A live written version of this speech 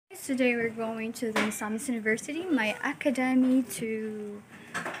guys, today we're going to the Misamis University, my academy, to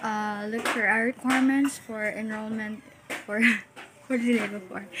look for our requirements for enrollment for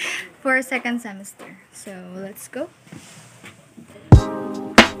for second semester. So let's go.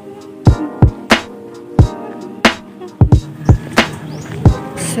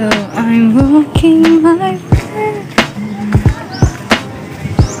 So I'm walking my way.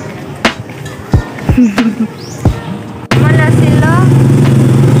 Wala sila.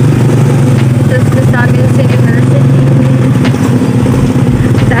 Ito sa Misamis University.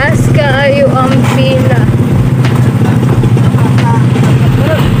 Taas kayo ang pila.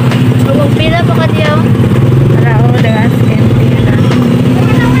 Pila pa ka diyaw? Para ako taas kayong pila.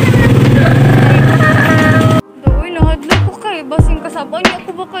 Uy, nahadlo ko kayo. Basing kasabang niya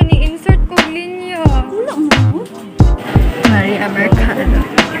ako baka ni-insert kong linya. Wala mo. Maria Mercado.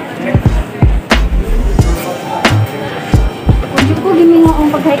 Hindi ko giminga akong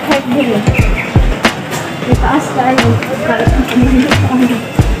pag-hike-hike dito. Itaas tayo.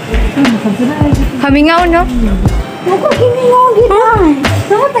 Hamingaw, no? Hindi ko gimingaw dito.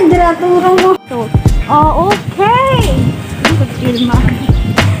 Saan mo tagdiraturang mo? Okay. Hindi ko filma.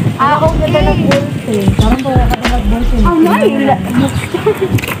 Okay. Parang kaya ka nag-ballpen. May.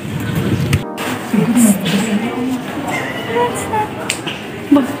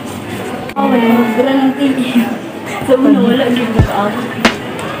 Wala mag-gra ng TV. Sa una wala yung nag-aabot.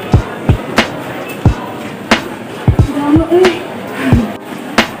 Dama eh.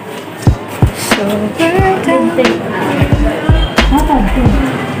 So,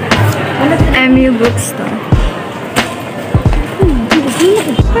 MU bookstore.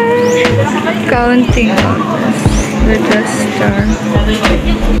 Counting register.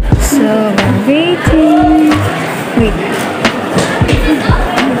 So, waiting. Wait.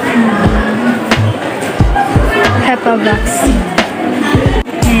 HEPA vaccine.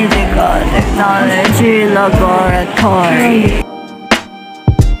 Medical Technology Laboratory.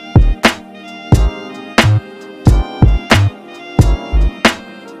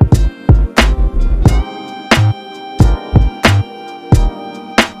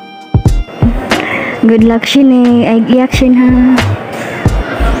 Good luck, Shene. Ay, i-action ha.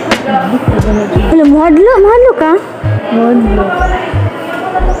 Alam mo, mahalo ka? Mahalo.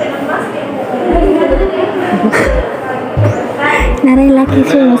 Naray laki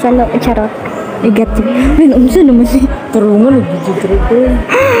siya yung salo. Charot. Igat siya. Ay, naunsa naman siya. Tarungan, nag-jitrit ko.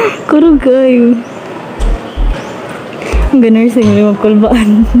 Kurog kayo. Ang nursing, may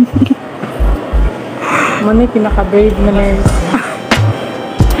magkulbaan. Mani, pinaka-brave na nurse.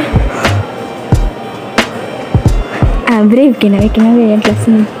 Brave, kinawi yung class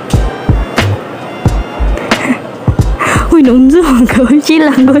mo. Uy, naunsa ang gawin. Chill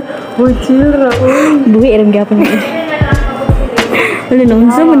lang. Uy, chill ra. Buwi, alam gapon niya. Wala,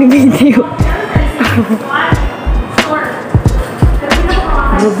 naunsa mo nag-video.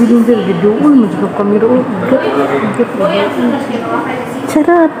 Grabe din sila video. Uy, magiging kamera.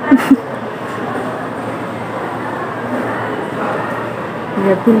 Charot.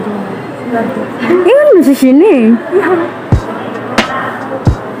 Grabe din. Iwan mo sa Shene.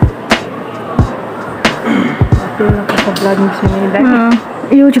 Ito lang kapag-vlog mo sa Shene.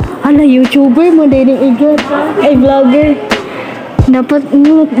 YouTube. Hala, YouTuber mo dahil yung igat. Ay, vlogger. Dapat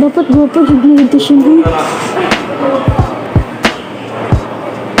go pa yung ito Shene.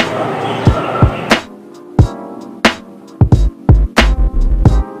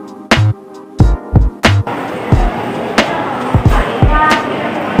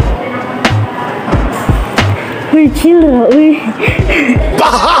 Uy, chill ra, uy.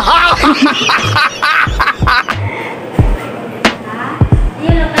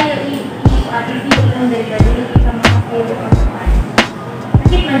 Yan lang tayo i-video lang dahil dahil kita makakilo ka sa pan.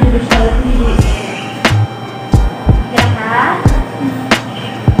 Nakit na dito siya. Kaya ka?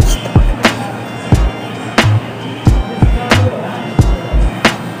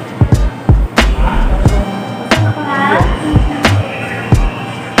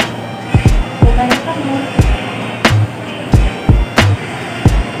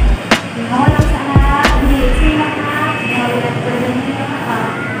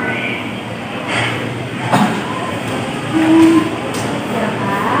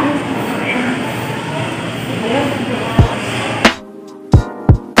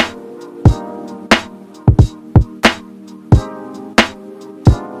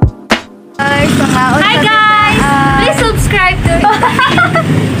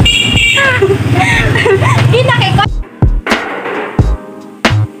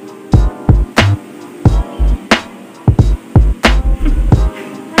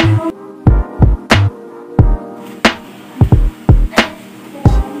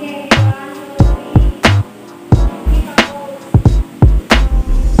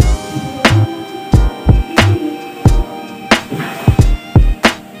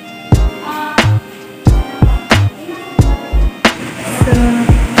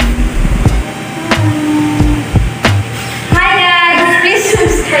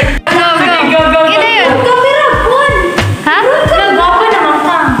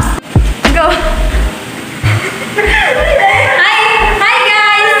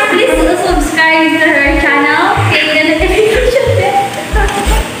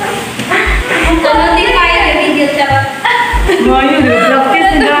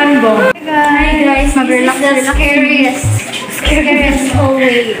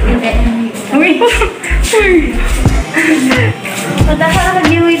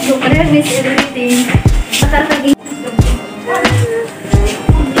 Pataka-giwit ko, pero miss everything. Pataka-giwit.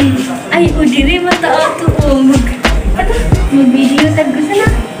 Ay, o diri matao to. Mag-video tag gusto na.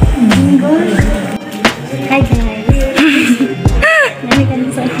 Jingle. Hi guys. Nani ka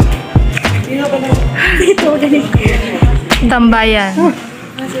nito? Ito ka nito. Tambayan.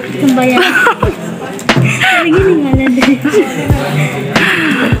 Tambayan. Lagi ni ngalan din.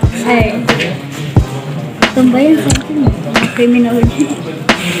 Ay. Tambayan sa akin. Criminology.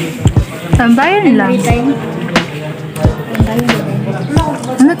 Tambayan lang. Every time.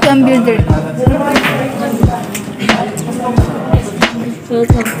 Ano to ang builder?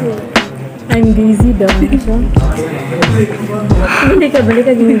 Welcome to I'm busy daw. Hindi ka, balik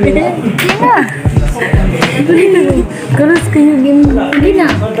ka game. Hindi na. Karos kayo game. Hindi na.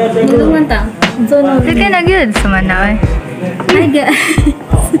 Tulungan ta. Sige na good. Sumana eh. Hi guys.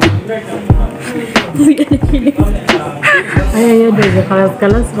 Ay, ayaw daw.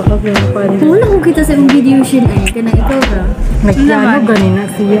 Kalas-kalas. Baka pinapaan. Wala ko kita sa yung video shin ay. Kana ikaw ra. Nagplano ganina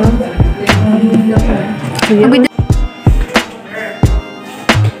siya. Siya.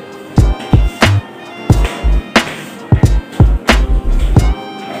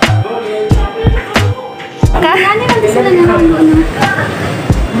 Ano yung sila na ano?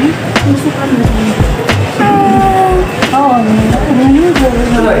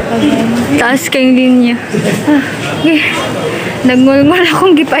 Taas kayong linya. Okay. Nagngulngul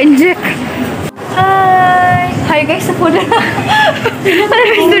akong gipa-inject. Hi! Hi guys, sa pula.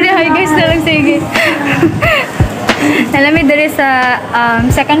 Hi guys na lang sige. Nalamid dali sa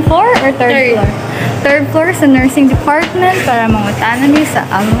second floor or third floor? Third floor sa nursing department para mangutanan niyo sa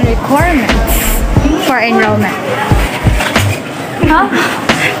among requirements for enrollment. Ha?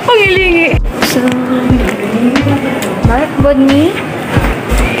 Pangilingi. So, balik bod ni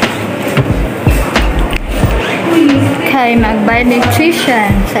kay mag-buy nutrition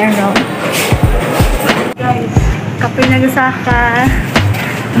sa enrollment. Kapag nagsaka,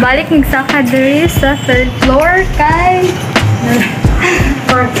 balik nagsaka diri sa third floor kay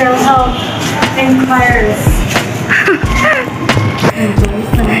For health inquiries.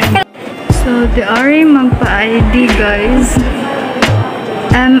 so, the ari magpa-ID guys.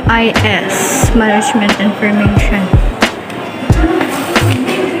 MIS, Management Information.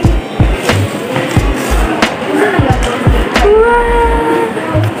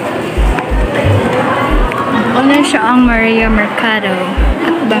 Una siya ang Maria Mercado.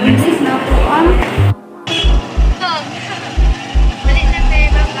 At bangis.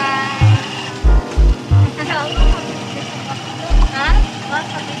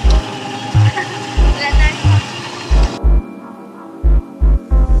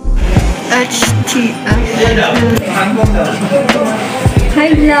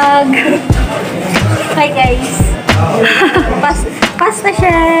 Hi vlog. Hi guys. Pas na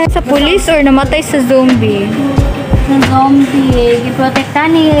siya. Sa police or namatay sa zombie? Ng zombie.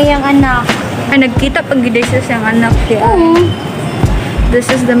 Giprotektahan niya yung anak. Ay, nagkita pag giday siya siyang anak siya. Oo.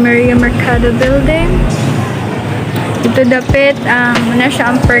 This is the Maria Mercado building. Ito dapit ang muna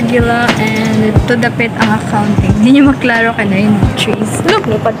siya ang pergola and ito dapit ang accounting. Hindi niyo maklaro ka na yung trees. Look,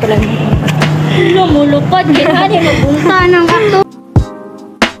 lupad ka lang. Lumulupad. Kaya magbunta ng ato.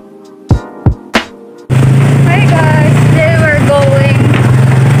 Hi guys! Today we're going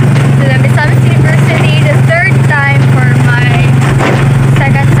to the Misamis University the third time for my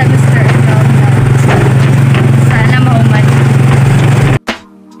second semester enrollment. Sana mahuman.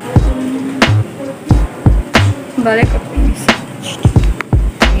 Balik ako yung message.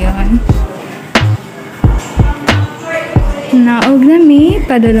 Ayan. Naog na mi,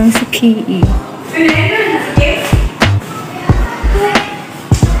 padulong sa KE.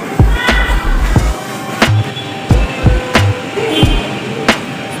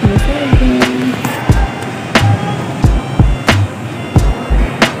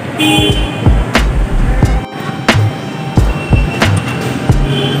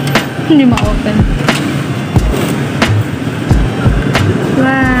 Hindi ma-open.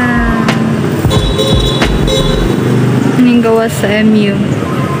 Wow! Anong gawa sa MU?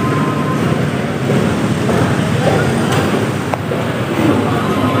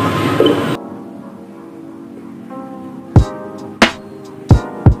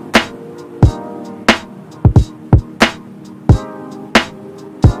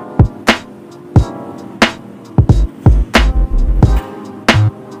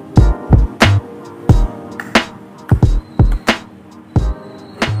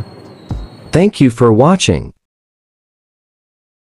 Thank you for watching.